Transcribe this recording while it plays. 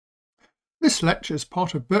This lecture is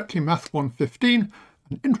part of Berkeley Math 115,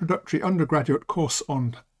 an introductory undergraduate course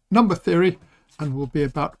on number theory, and will be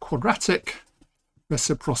about quadratic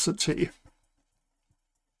reciprocity.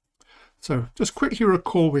 So just quickly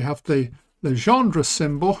recall, we have the Legendre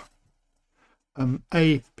symbol,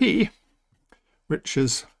 AP, which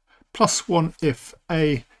is +1 if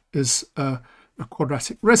A is a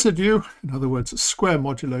quadratic residue, in other words, a square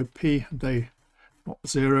modulo P and A not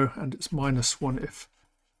 0, and it's -1 if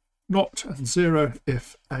not, and 0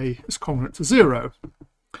 if A is congruent to 0.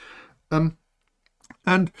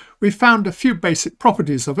 And we found a few basic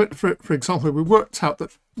properties of it. For example, we worked out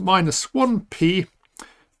that -1p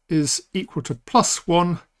is equal to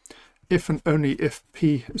 +1 if and only if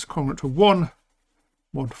p is congruent to 1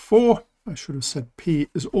 mod 4. I should have said p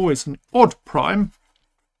is always an odd prime.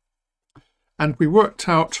 And we worked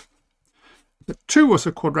out that 2 was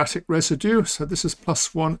a quadratic residue, so this is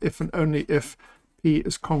 +1 if and only if p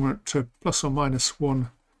is congruent to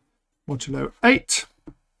 ±1 modulo 8.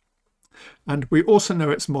 And we also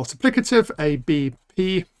know it's multiplicative.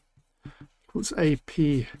 ABP equals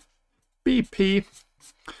AP BP.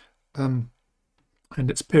 And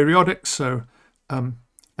it's periodic, so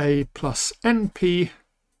A plus NP,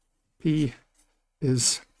 P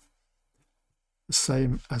is the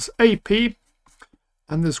same as AP.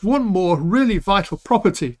 And there's one more really vital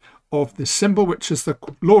property of this symbol, which is the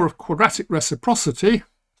law of quadratic reciprocity,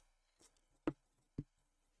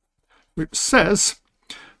 which says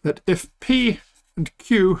that if P and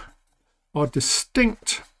Q are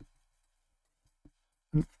distinct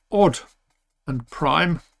and odd and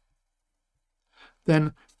prime,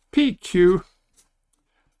 then PQ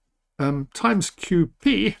times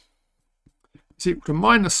QP is equal to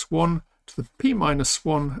 -1 to the P minus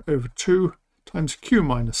 1 over 2 times Q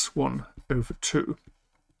minus 1 over 2.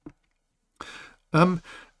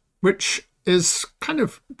 Which is kind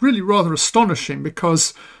of really rather astonishing,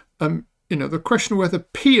 because the question of whether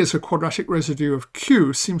P is a quadratic residue of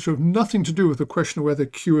Q seems to have nothing to do with the question of whether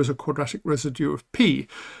Q is a quadratic residue of P.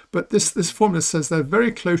 But this formula says they're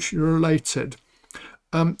very closely related.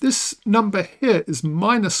 This number here is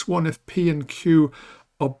 -1 if P and Q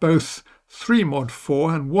are both 3 mod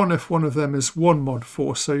 4, and 1 if one of them is 1 mod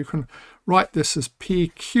 4. So you can write this as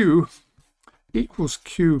PQ equals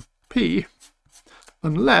QP,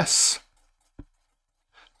 unless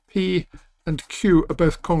P and Q are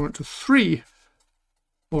both congruent to 3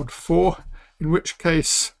 mod 4, in which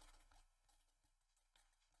case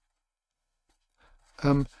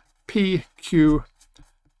PQ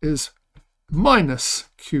is minus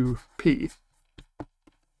QP.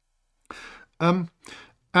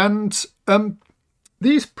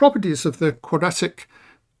 These properties of the quadratic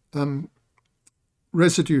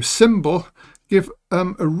residue symbol give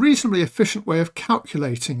a reasonably efficient way of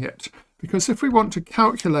calculating it, because if we want to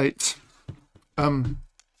calculate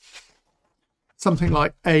something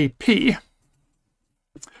like AP,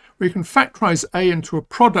 we can factorize A into a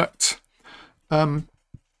product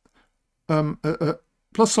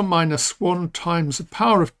plus or minus 1 times the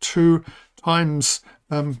power of 2 times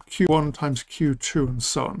Q1 times Q2 and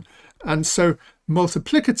so on. And so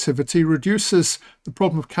multiplicativity reduces the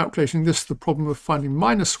problem of calculating this to the problem of finding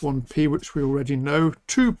 -1p, which we already know,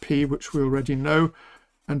 2p, which we already know,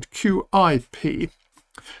 and QIP.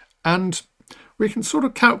 And we can sort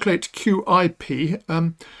of calculate QIP.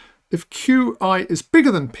 If QI is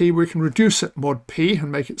bigger than P, we can reduce it mod P and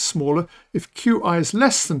make it smaller. If QI is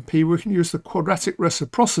less than P, we can use the quadratic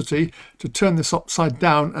reciprocity to turn this upside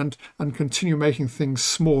down and continue making things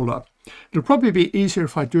smaller. It'll probably be easier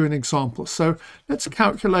if I do an example. So let's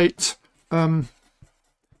calculate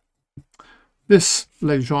this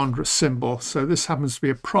Legendre symbol. So this happens to be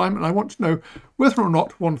a prime, and I want to know whether or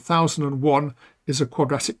not 1001 is a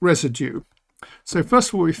quadratic residue. So first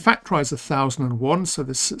of all, we factorize 1001. So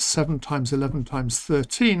this is 7 times 11 times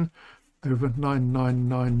 13 over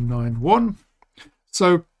 99991.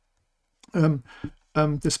 So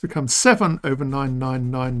this becomes 7 over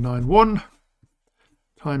 99991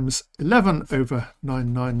 times 11 over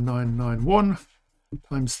 99991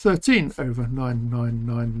 times 13 over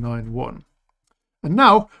 99991. And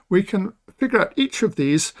now we can figure out each of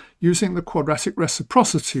these using the quadratic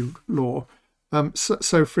reciprocity law.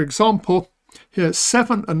 So for example, here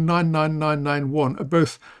 7 and 99991 are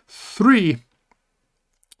both 3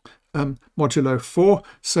 modulo 4,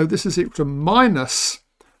 so this is equal to minus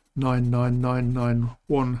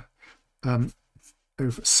 99991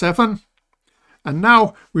 over 7. And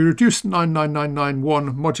now we reduce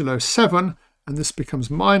 99991 modulo 7, and this becomes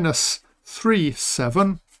minus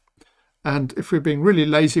 37. And if we're being really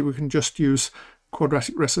lazy, we can just use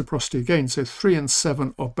quadratic reciprocity again. So 3 and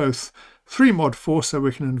 7 are both 3 mod 4, so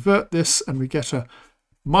we can invert this and we get a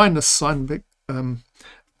minus sign,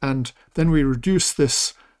 and then we reduce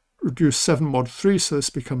 7 mod 3, so this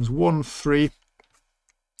becomes 1, 3,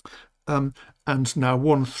 and now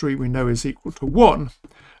 1, 3 we know is equal to 1,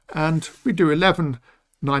 and we do 11,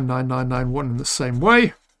 9, 9, 9, 9, 1 in the same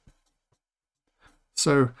way.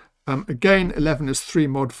 So again, 11 is 3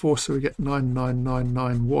 mod 4, so we get 9, 9, 9,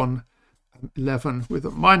 9, 1, 11 with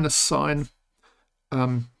a minus sign,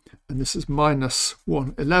 and this is minus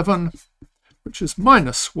 1, 11, which is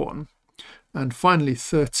minus 1. And finally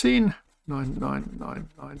 13, 9, 9, 9,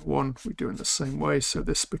 9, 1, we do in the same way, so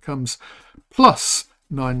this becomes plus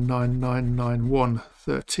 9, 9, 9, 9, 1,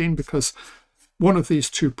 13, because one of these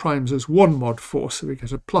two primes is 1 mod 4, so we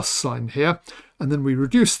get a plus sign here, and then we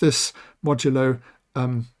reduce this modulo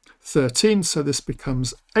 13, so this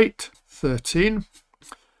becomes 8, 13,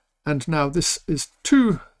 and now this is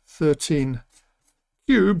 2, 13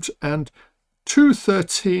 cubed, and 2,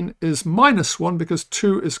 13 is minus 1 because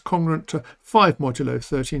 2 is congruent to 5 modulo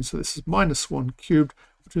 13, so this is minus 1 cubed,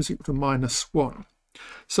 which is equal to minus 1.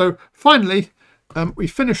 So finally, we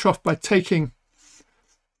finish off by taking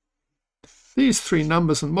these three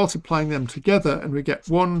numbers and multiplying them together, and we get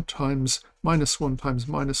 1 times minus 1 times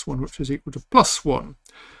minus 1, which is equal to plus 1.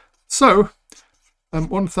 So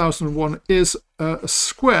 1001 is a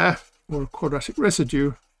square, or a quadratic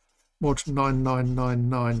residue, mod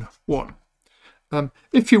 99991.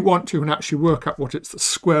 If you want, you can actually work out what it's the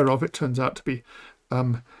square of. It turns out to be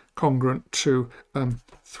congruent to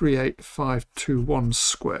 38521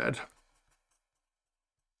 squared.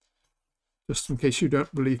 Just in case you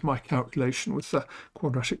don't believe my calculation with the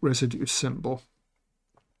quadratic residue symbol.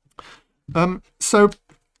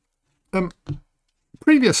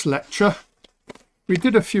 Previous lecture, we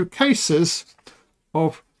did a few cases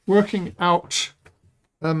of working out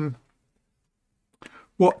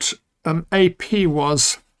what AP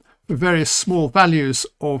was for various small values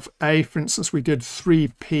of A. For instance, we did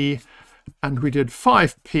 3p and we did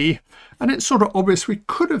 5p, and it's sort of obvious we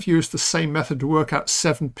could have used the same method to work out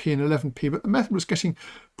 7p and 11p, but the method was getting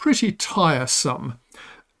pretty tiresome.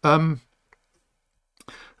 What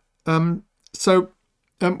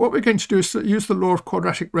we're going to do is to use the law of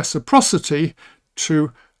quadratic reciprocity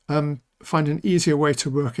to find an easier way to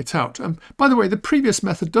work it out. By the way, the previous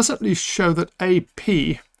method does at least show that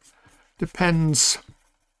AP depends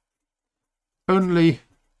only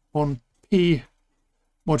on P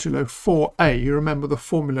modulo 4A. You remember the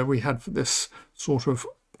formula we had for this sort of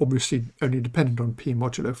obviously only dependent on P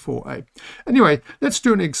modulo 4A. Anyway, let's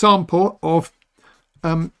do an example of,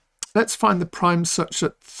 let's find the prime such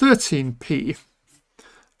that 13p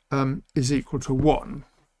is equal to 1.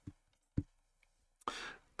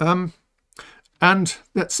 And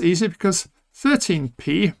that's easy because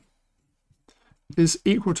 13p is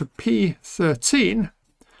equal to p13.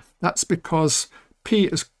 That's because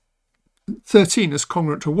p13 is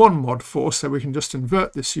congruent to 1 mod 4, so we can just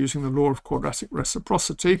invert this using the law of quadratic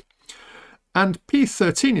reciprocity. And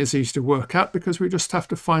p13 is easy to work out because we just have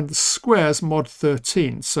to find the squares mod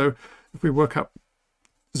 13. So if we work out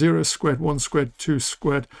 0 squared, 1 squared, 2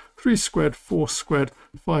 squared, 3 squared, 4 squared,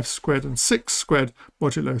 5 squared, and 6 squared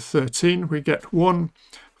modulo 13, we get 1,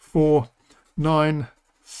 4, 9,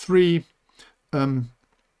 3,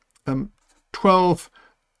 12,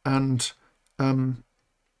 and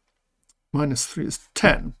minus 3 is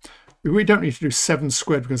 10. We don't need to do 7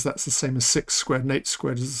 squared because that's the same as 6 squared, and 8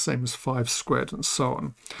 squared is the same as 5 squared, and so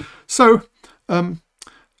on. So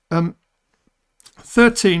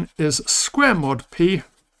 13 is square mod p,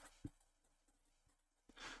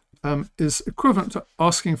 is equivalent to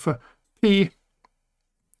asking for p,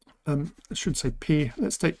 I should say p,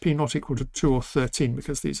 let's take p not equal to 2 or 13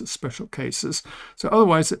 because these are special cases. So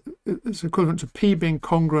otherwise it's equivalent to p being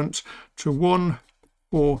congruent to 1,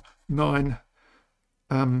 4, 9,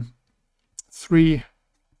 3,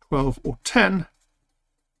 12, or 10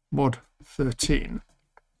 mod 13.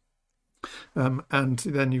 And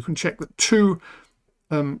then you can check that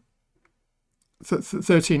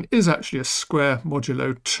 13 is actually a square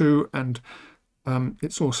modulo 2, and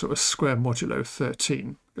it's also a square modulo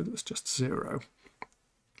 13 because it's just 0.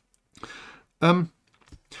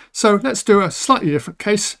 So let's do a slightly different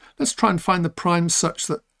case. Let's try and find the primes such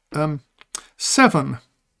that 7p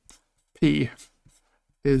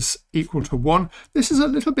is equal to 1. This is a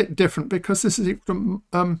little bit different because this is equal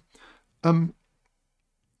to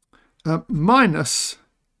minus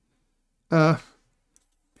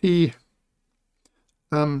p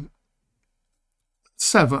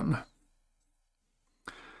 7.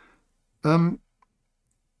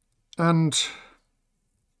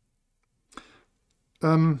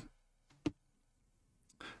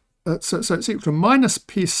 so it's equal to minus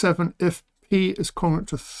P7 if P is congruent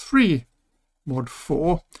to 3 mod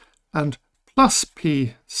 4 and plus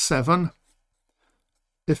P7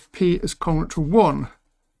 if P is congruent to 1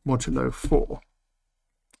 modulo 4.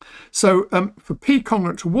 So for P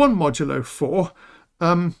congruent to 1 modulo 4,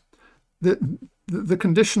 the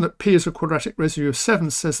condition that P is a quadratic residue of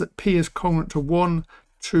 7 says that P is congruent to 1,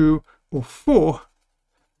 2 or 4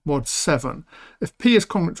 mod 7. If P is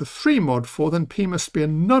congruent to 3 mod 4, then P must be a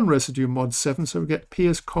non-residue mod 7, so we get P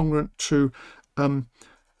is congruent to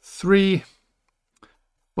 3,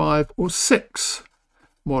 5 or 6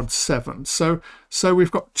 mod 7. So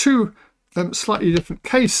we've got two slightly different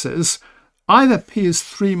cases. Either P is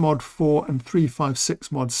 3 mod 4 and 3, 5,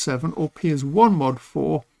 6 mod 7, or P is 1 mod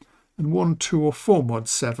 4 and 1, 2 or 4 mod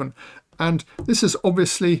 7. And this is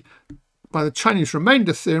obviously, by the Chinese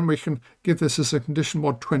remainder theorem, we can give this as a condition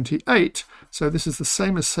mod 28. So this is the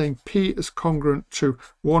same as saying P is congruent to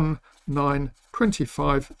 1, 9,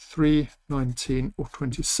 25, 3, 19 or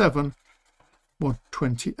 27 mod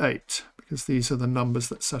 28, because these are the numbers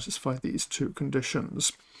that satisfy these two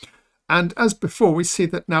conditions. And as before, we see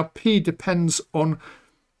that now P depends on,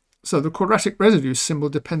 so the quadratic residue symbol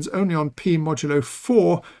depends only on P modulo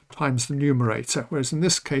 4 times the numerator, whereas in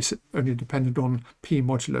this case it only depended on P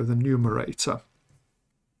modulo the numerator.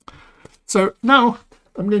 So now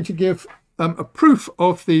I'm going to give a proof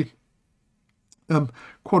of the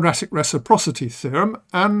quadratic reciprocity theorem,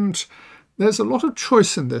 and there's a lot of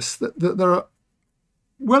choice in this. That there are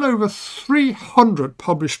well over 300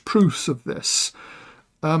 published proofs of this.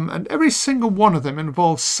 And every single one of them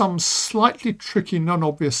involves some slightly tricky,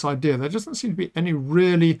 non-obvious idea. There doesn't seem to be any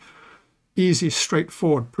really easy,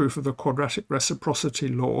 straightforward proof of the quadratic reciprocity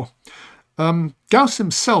law. Gauss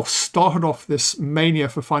himself started off this mania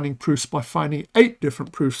for finding proofs by finding 8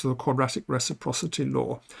 different proofs of the quadratic reciprocity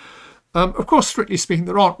law. Of course, strictly speaking,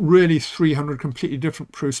 there aren't really 300 completely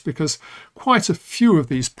different proofs, because quite a few of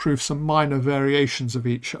these proofs are minor variations of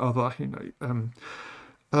each other.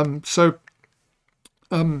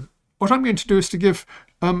 What I'm going to do is to give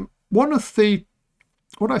what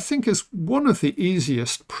I think is one of the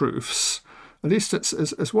easiest proofs, at least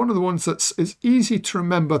it's one of the ones that's easy to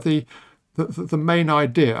remember the main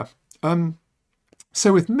idea.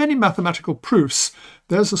 So with many mathematical proofs,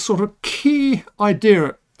 there's a sort of key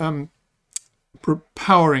idea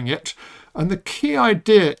powering it, and the key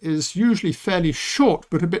idea is usually fairly short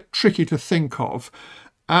but a bit tricky to think of.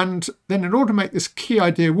 And then in order to make this key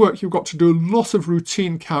idea work, you've got to do a lot of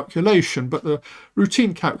routine calculation, but the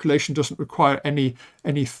routine calculation doesn't require any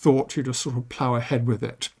thought. You just sort of plow ahead with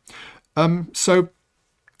it. So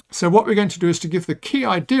what we're going to do is to give the key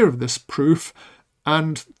idea of this proof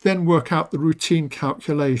and then work out the routine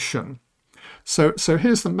calculation. So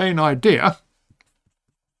here's the main idea.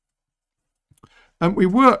 And we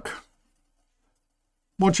work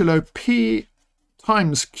modulo P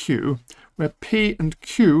times Q, where P and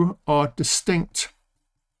Q are distinct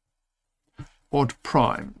odd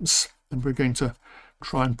primes. And we're going to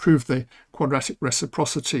try and prove the quadratic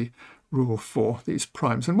reciprocity rule for these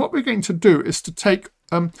primes. And what we're going to do is to take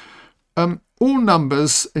all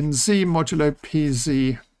numbers in Z modulo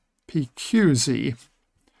PZ, PQZ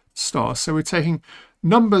star. So we're taking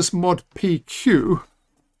numbers mod PQ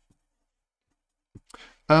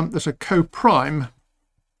that are co-prime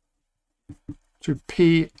to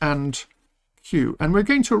P and Q. And we're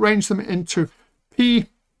going to arrange them into P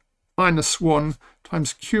minus 1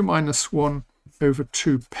 times Q minus 1 over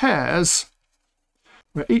 2 pairs,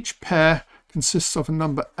 where each pair consists of a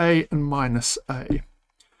number A and minus A.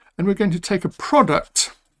 And we're going to take a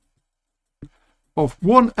product of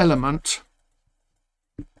one element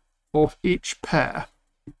of each pair.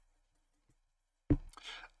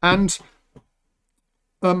 And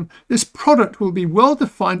this product will be well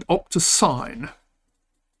defined up to sign.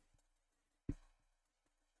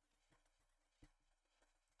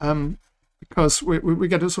 Because we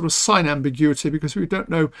get a sort of sign ambiguity because we don't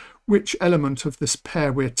know which element of this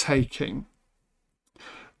pair we're taking.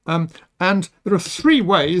 And there are 3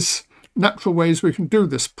 ways, natural ways we can do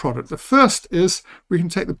this product. The first is we can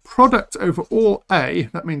take the product over all A,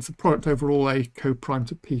 that means the product over all A co-prime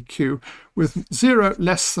to PQ, with 0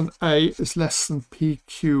 less than A is less than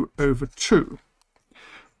PQ over 2.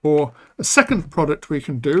 Or a second product we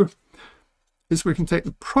can do is we can take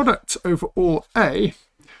the product over all A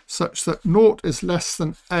such that 0 is less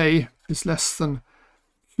than A is less than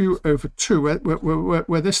Q over 2,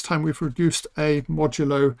 where this time we've reduced A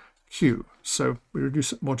modulo Q. So we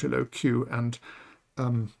reduce it modulo Q and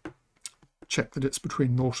check that it's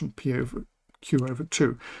between 0 and P over q over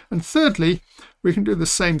 2. And thirdly, we can do the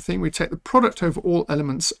same thing. We take the product over all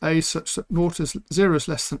elements a such that 0 is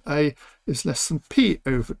less than a is less than p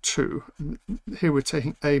over 2. And here we're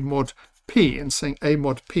taking a mod p and saying a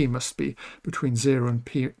mod p must be between 0 and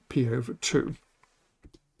p over 2.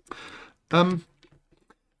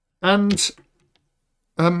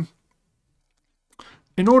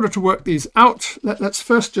 In order to work these out, let's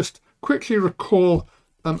first just quickly recall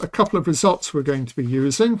a couple of results we're going to be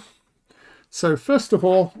using. So first of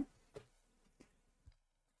all,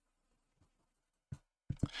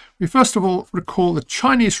 we recall the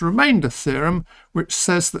Chinese remainder theorem, which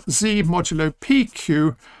says that z modulo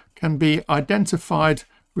pq can be identified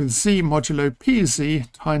with z modulo pz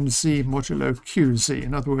times z modulo qz.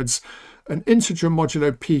 In other words, an integer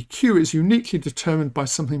modulo pq is uniquely determined by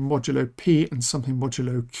something modulo p and something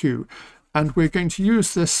modulo q. And we're going to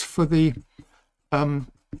use this for the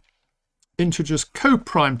integers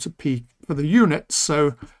co-prime to p for the units.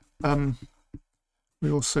 So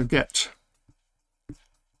we also get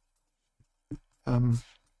the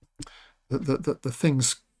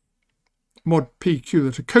things mod pq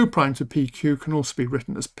that are co-prime to pq can also be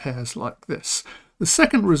written as pairs like this. The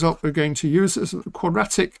second result we're going to use is that the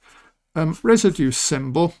quadratic residue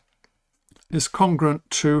symbol is congruent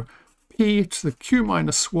to p to the q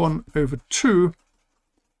minus 1 over 2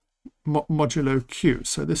 modulo q.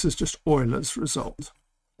 So this is just Euler's result.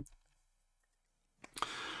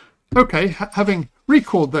 Okay, having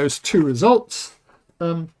recalled those two results,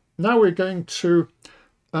 now we're going to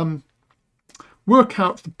work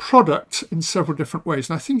out the product in several different ways.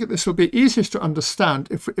 And I think this will be easiest to understand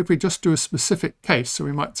if we just do a specific case. So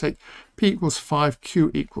we might take p equals 5, q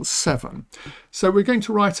equals 7. So we're going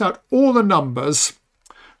to write out all the numbers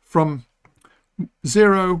from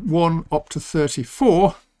 0, 1 up to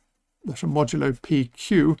 34 that are modulo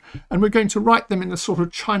pq, and we're going to write them in a sort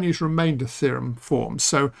of Chinese remainder theorem form.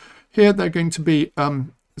 So here they're going to be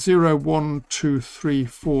 0, 1, 2, 3,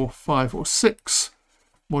 4, 5 or 6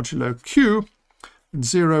 modulo q, and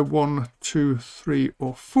 0, 1, 2, 3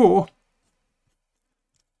 or 4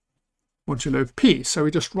 modulo p. So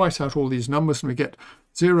we just write out all these numbers and we get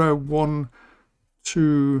 0, 1,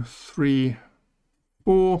 2, 3,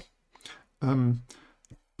 4,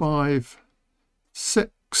 5,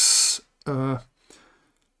 6,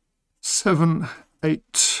 7,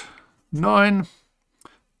 8, 9,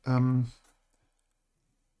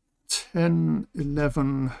 10,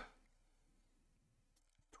 11,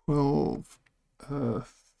 12,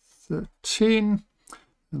 13,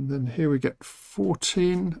 and then here we get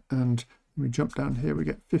 14, and we jump down here we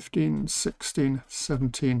get 15, 16,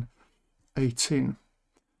 17, 18,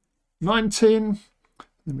 19,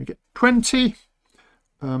 then we get 20,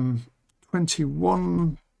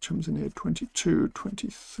 21 comes in here, 22,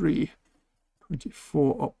 23,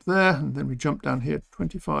 24 up there, and then we jump down here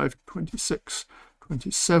 25, 26,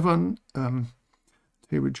 27,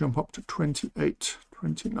 here we jump up to 28,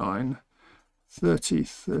 29, 30,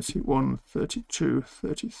 31, 32,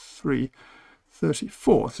 33,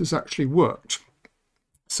 34. This has actually worked.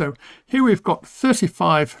 So here we've got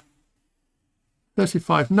 35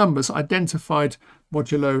 numbers identified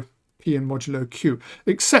modulo p and modulo q,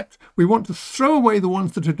 except we want to throw away the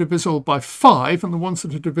ones that are divisible by 5 and the ones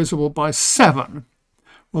that are divisible by 7.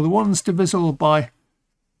 Well, the ones divisible by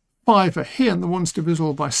 5 are here and the ones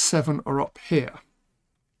divisible by 7 are up here.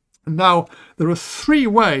 And now there are 3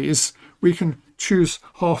 ways we can choose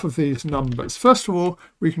half of these numbers. First of all,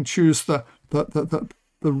 we can choose the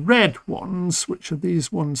red ones, which are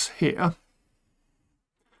these ones here.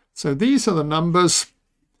 So these are the numbers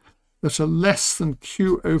that are less than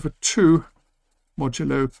q over 2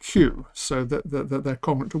 modulo q. So that they're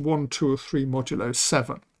congruent to 1, 2 or 3 modulo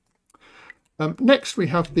 7. Next we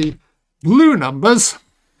have the blue numbers.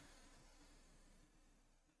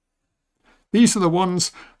 These are the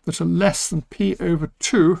ones that are less than p over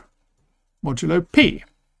 2 modulo p.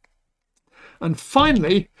 And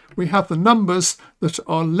finally, we have the numbers that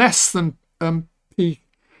are less than pq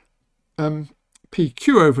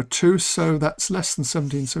over 2, so that's less than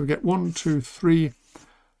 17. So we get 1, 2, 3,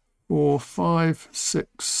 4, 5,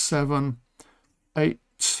 6, 7,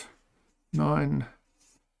 8, 9,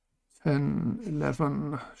 10,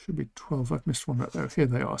 11, should be 12. I've missed one right there. Here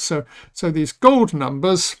they are. So these gold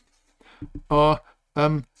numbers are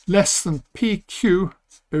less than pq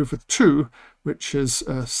over 2, which is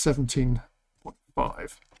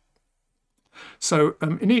 17.5. So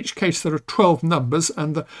in each case there are 12 numbers,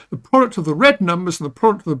 and the product of the red numbers and the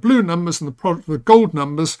product of the blue numbers and the product of the gold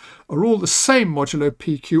numbers are all the same modulo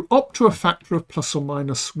pq up to a factor of plus or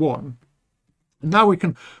minus 1. And now we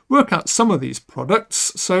can work out some of these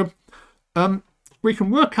products. So we can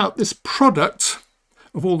work out this product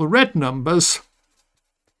of all the red numbers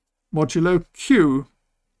modulo Q,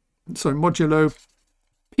 sorry, modulo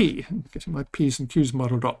P. I'm getting my P's and Q's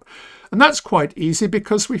muddled up. And that's quite easy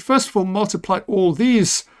because we first of all multiply all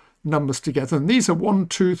these numbers together, and these are 1,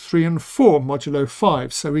 2, 3, and 4 modulo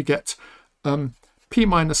 5. So we get P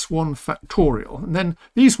minus 1 factorial. And then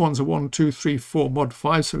these ones are 1, 2, 3, 4 mod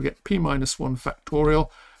 5, so we get P minus 1 factorial.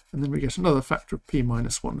 And then we get another factor of P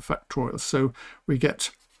minus 1 factorial. So we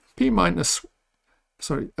get P minus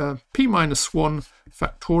 1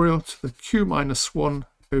 factorial to the Q minus 1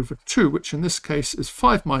 over 2, which in this case is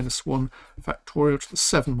 5 minus 1 factorial to the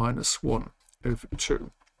 7 minus 1 over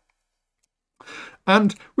 2.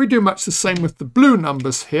 And we do much the same with the blue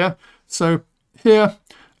numbers here. So here,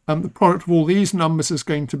 the product of all these numbers is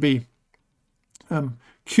going to be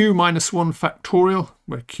Q minus 1 factorial,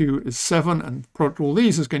 where Q is 7, and the product of all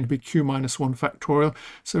these is going to be Q minus 1 factorial.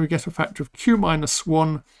 So we get a factor of Q minus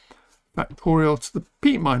 1 factorial to the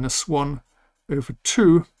P minus 1 over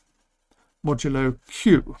 2 modulo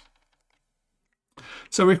Q.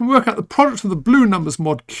 So we can work out the product of the blue numbers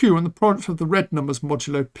mod Q and the product of the red numbers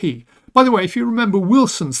modulo P. By the way, if you remember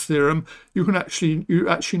Wilson's theorem, you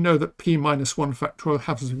actually know that P minus 1 factorial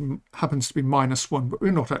happens to be minus 1, but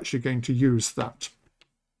we're not actually going to use that.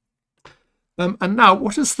 And now,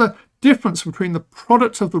 what is the difference between the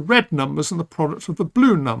product of the red numbers and the product of the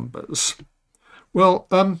blue numbers? Well,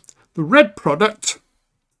 the red product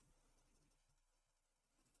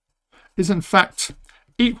is in fact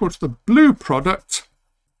equal to the blue product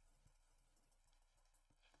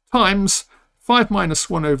times 5 minus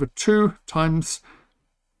 1 over 2 times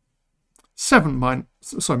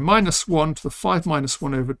minus 1 to the 5 minus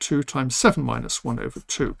 1 over 2 times 7 minus 1 over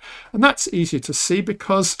 2. And that's easy to see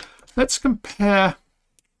because let's compare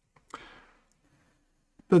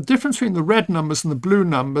the difference between the red numbers and the blue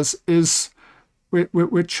numbers is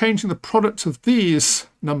we're changing the product of these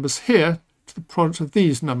numbers here to the product of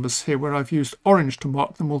these numbers here, where I've used orange to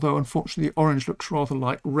mark them, although unfortunately orange looks rather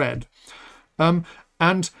like red.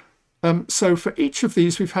 So for each of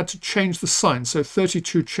these we've had to change the sign. So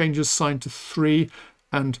 32 changes sign to 3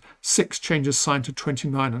 and 6 changes sign to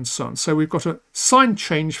 29 and so on. So we've got a sign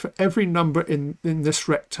change for every number in this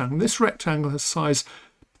rectangle. This rectangle has size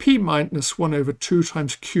P minus 1 over 2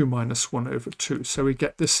 times Q minus 1 over 2. So we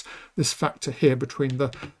get this factor here between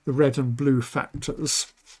the red and blue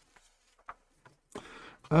factors.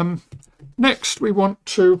 Next, we want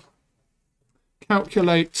to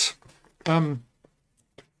calculate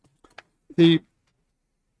the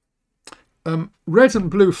red and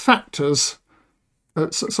blue factors.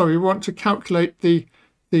 We want to calculate the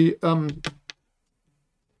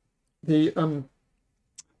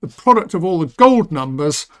product of all the gold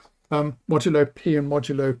numbers modulo P and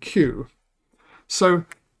modulo Q. So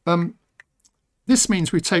this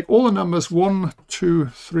means we take all the numbers 1, 2,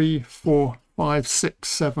 3, 4, 5, 6,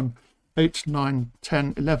 7, 8, 9,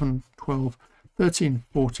 10, 11, 12, 13,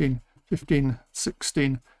 14, 15,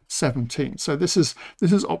 16, 17. So this is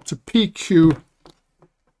up to PQ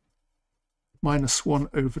minus 1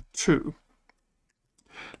 over 2.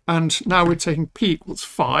 And now we're taking P equals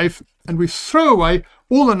 5, and we throw away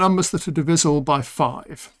all the numbers that are divisible by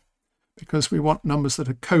 5, because we want numbers that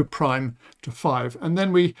are co-prime to 5. And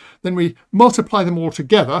then we multiply them all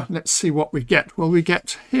together. Let's see what we get. Well, we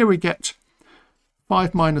get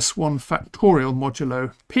 5 minus 1 factorial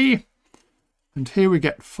modulo P, and here we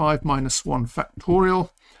get 5 minus 1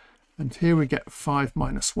 factorial, and here we get 5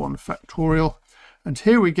 minus 1 factorial, and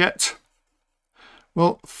here we get,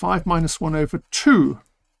 well, 5 minus 1 over 2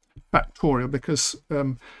 factorial, because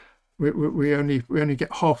we only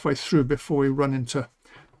get halfway through before we run into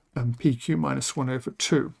PQ minus 1 over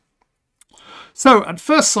 2. So at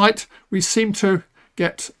first sight, we seem to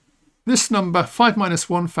get this number 5 minus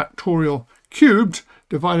 1 factorial cubed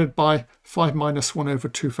divided by 5 minus 1 over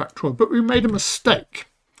 2 factorial. But we made a mistake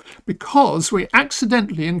because we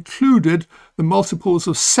accidentally included the multiples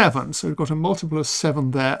of 7. So we've got a multiple of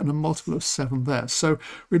 7 there and a multiple of 7 there. So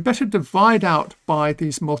we'd better divide out by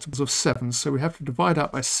these multiples of 7. So we have to divide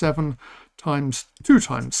out by 7 times 2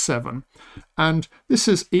 times 7. And this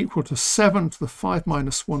is equal to 7 to the 5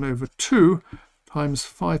 minus 1 over 2 times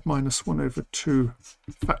 5 minus 1 over 2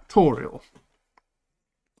 factorial.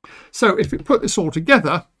 So if we put this all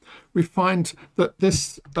together, we find that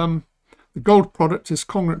this the gold product is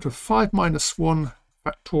congruent to 5 minus 1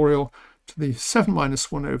 factorial to the 7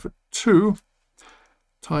 minus 1 over 2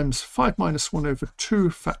 times 5 minus 1 over 2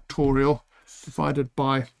 factorial divided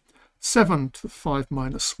by 7 to the 5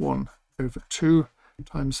 minus 1 over 2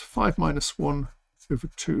 times 5 minus 1 over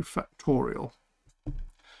 2 factorial.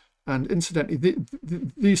 And incidentally,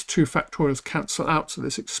 these two factorials cancel out, so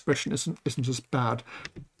this expression isn't as bad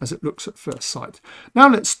as it looks at first sight. Now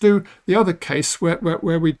let's do the other case where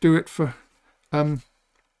we do it for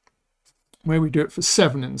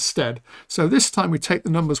 7 instead. So this time we take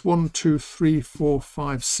the numbers 1, 2, 3, 4,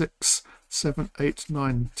 5, 6, 7, 8,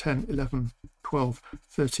 9, 10, 11, 12,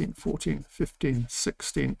 13, 14, 15,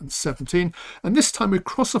 16, and 17. And this time we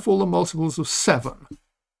cross off all the multiples of 7.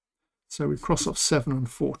 So we cross off 7 and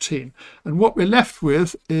 14. And what we're left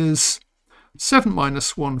with is 7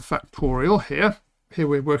 minus 1 factorial here. Here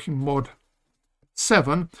we're working mod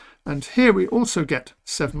 7. And here we also get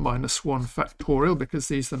 7 minus 1 factorial, because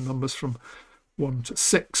these are numbers from 1 to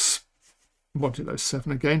 6, modulo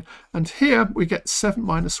 7 again. And here we get 7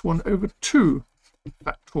 minus 1 over 2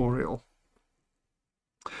 factorial.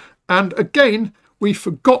 And again, we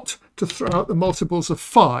forgot to throw out the multiples of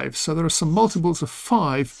 5. So there are some multiples of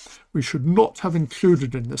 5 we should not have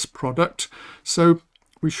included in this product. So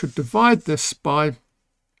we should divide this by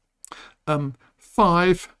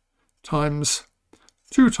 5 times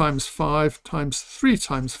 2 times 5 times 3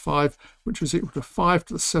 times 5, which is equal to 5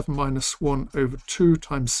 to the 7 minus 1 over 2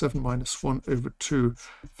 times 7 minus 1 over 2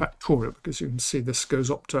 factorial, because you can see this goes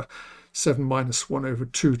up to 7 minus 1 over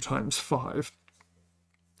 2 times 5.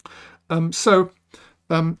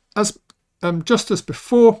 Just as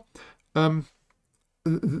before,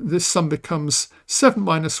 this sum becomes 7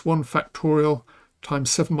 minus 1 factorial times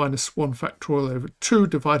 7 minus 1 factorial over 2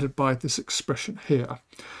 divided by this expression here.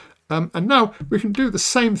 And now we can do the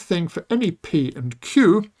same thing for any p and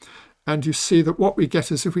q, and you see that what we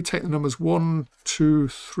get is, if we take the numbers 1, 2,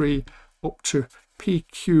 3 up to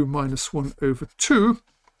pq minus 1 over 2,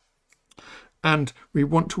 and we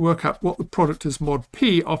want to work out what the product is mod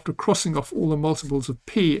p after crossing off all the multiples of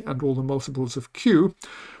p and all the multiples of q,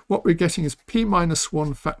 what we're getting is p minus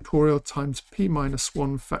 1 factorial times p minus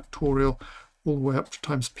 1 factorial all the way up to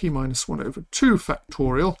times p minus 1 over 2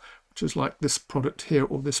 factorial, which is like this product here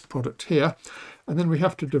or this product here. And then we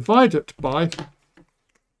have to divide it by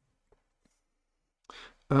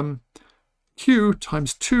q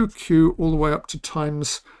times 2q all the way up to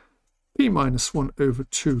times p minus 1 over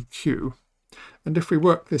 2q. And if we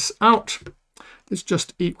work this out, it's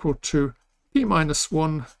just equal to p minus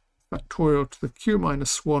 1 factorial to the q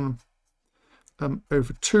minus 1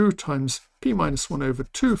 over 2 times p minus 1 over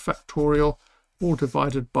 2 factorial, all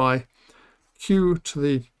divided by q to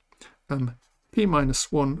the p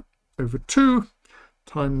minus 1 over 2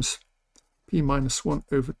 times p minus 1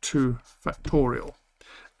 over 2 factorial.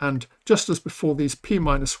 And just as before, these p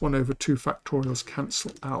minus 1 over 2 factorials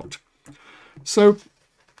cancel out. So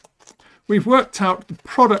we've worked out the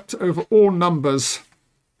product over all numbers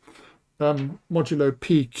modulo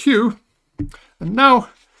pq, and now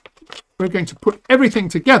we're going to put everything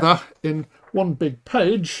together in one big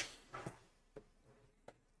page.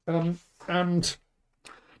 And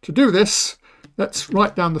to do this, let's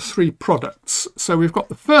write down the 3 products. So we've got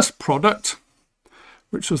the first product,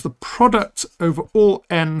 which was the product over all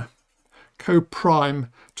n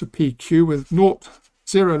co-prime to pq with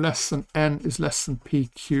 0 less than n is less than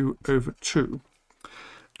pq over 2.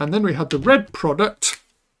 And then we had the red product,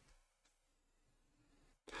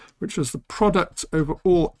 which was the product over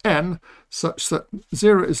all n such that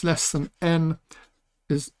 0 is less than n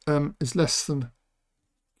is less than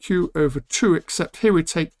q over 2, except here we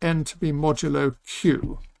take n to be modulo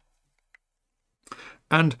q.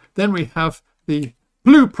 And then we have the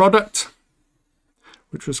blue product,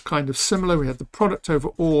 which was kind of similar. We had the product over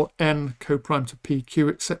all n co-prime to pq,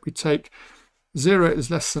 except we take 0 is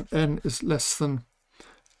less than n is less than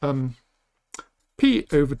p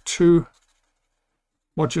over 2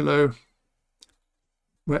 modulo,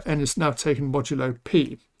 where n is now taken modulo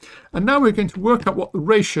p. And now we're going to work out what the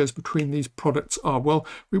ratios between these products are. Well,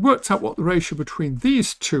 we worked out what the ratio between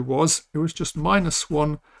these two was. It was just minus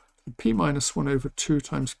 1, p minus 1 over 2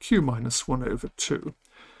 times q minus 1 over 2,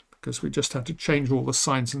 because we just had to change all the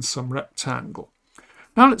signs in some rectangle.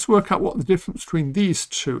 Now let's work out what the difference between these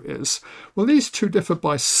two is. Well, these two differ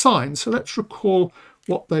by sign, so let's recall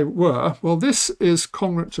what they were. Well, this is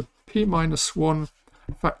congruent to p minus 1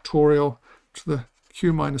 factorial to the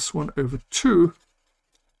q minus 1 over 2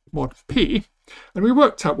 mod p, and we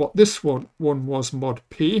worked out what this one was mod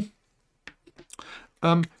p.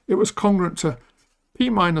 It was congruent to p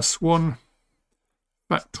minus 1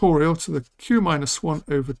 factorial to the q minus 1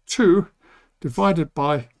 over 2 divided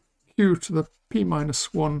by q to the p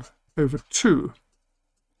minus 1 over 2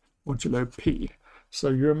 modulo p. So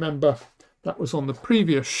you remember that was on the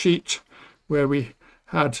previous sheet where we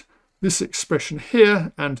had this expression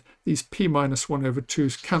here, and these p minus 1 over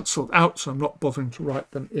 2's cancelled out, so I'm not bothering to write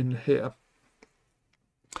them in here.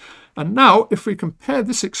 And now if we compare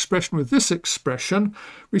this expression with this expression,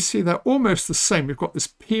 we see they're almost the same. We've got this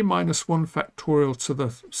p minus 1 factorial to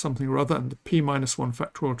the something or other and the p minus 1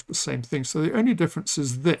 factorial to the same thing. So the only difference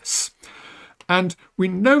is this. And we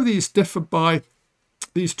know these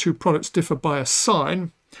two products differ by a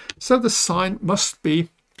sign. So the sign must be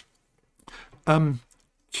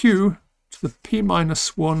q to the p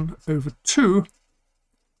minus 1 over 2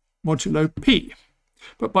 modulo p.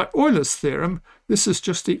 But by Euler's theorem, this is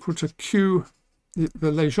just equal to q,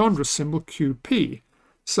 the Legendre symbol qp.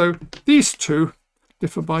 So these two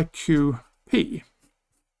differ by qp.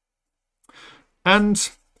 And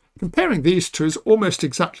comparing these two is almost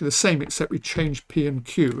exactly the same, except we change p and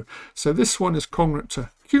q. So this one is congruent to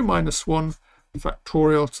q minus 1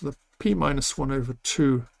 factorial to the p minus 1 over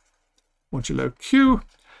 2 modulo q.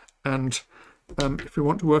 And if we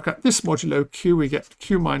want to work out this modulo q, we get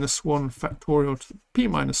q minus 1 factorial to the p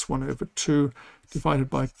minus 1 over 2 divided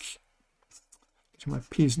by my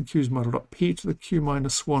p's and q's model dot p to the q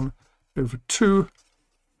minus 1 over 2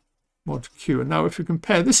 mod q. And now if we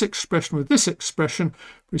compare this expression with this expression,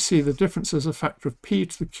 we see the difference is a factor of p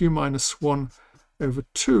to the q minus 1 over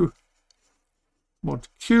 2 mod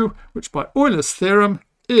q, which by Euler's theorem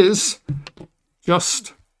is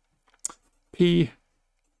just p,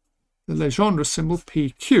 the Legendre symbol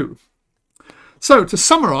pq. So to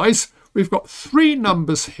summarize, we've got three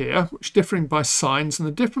numbers here which differing by signs, and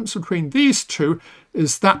the difference between these two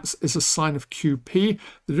is that is a sign of qp,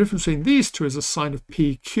 the difference between these two is a sign of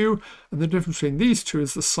pq, and the difference between these two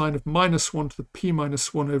is the sign of minus 1 to the p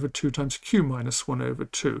minus 1 over 2 times q minus 1 over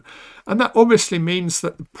 2. And that obviously means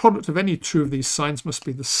that the product of any two of these signs must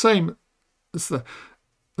be the same as the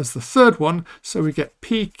third one, so we get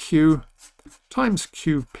pq times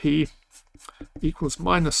qp equals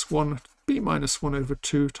minus 1 b minus 1 over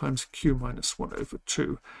 2 times q minus 1 over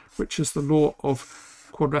 2, which is the law of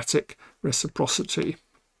quadratic reciprocity.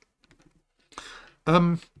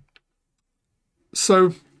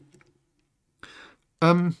 So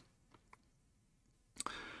as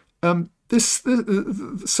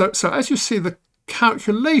you see, the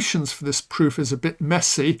calculations for this proof is a bit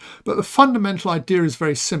messy, but the fundamental idea is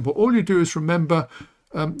very simple. All you do is remember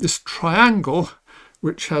this triangle,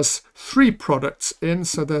 which has three products in,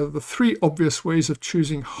 so there are the three obvious ways of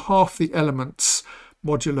choosing half the elements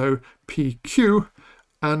modulo pq,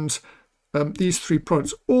 and these three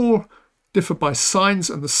products all differ by signs,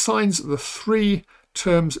 and the signs are the three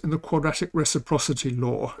terms in the quadratic reciprocity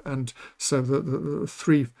law, and so the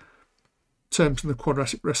three terms in the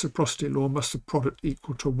quadratic reciprocity law must have product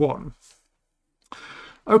equal to 1.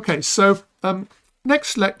 Okay, so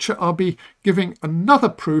next lecture I'll be giving another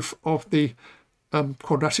proof of the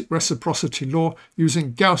quadratic reciprocity law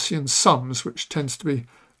using Gaussian sums, which tends to be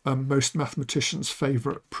most mathematicians'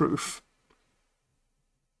 favourite proof.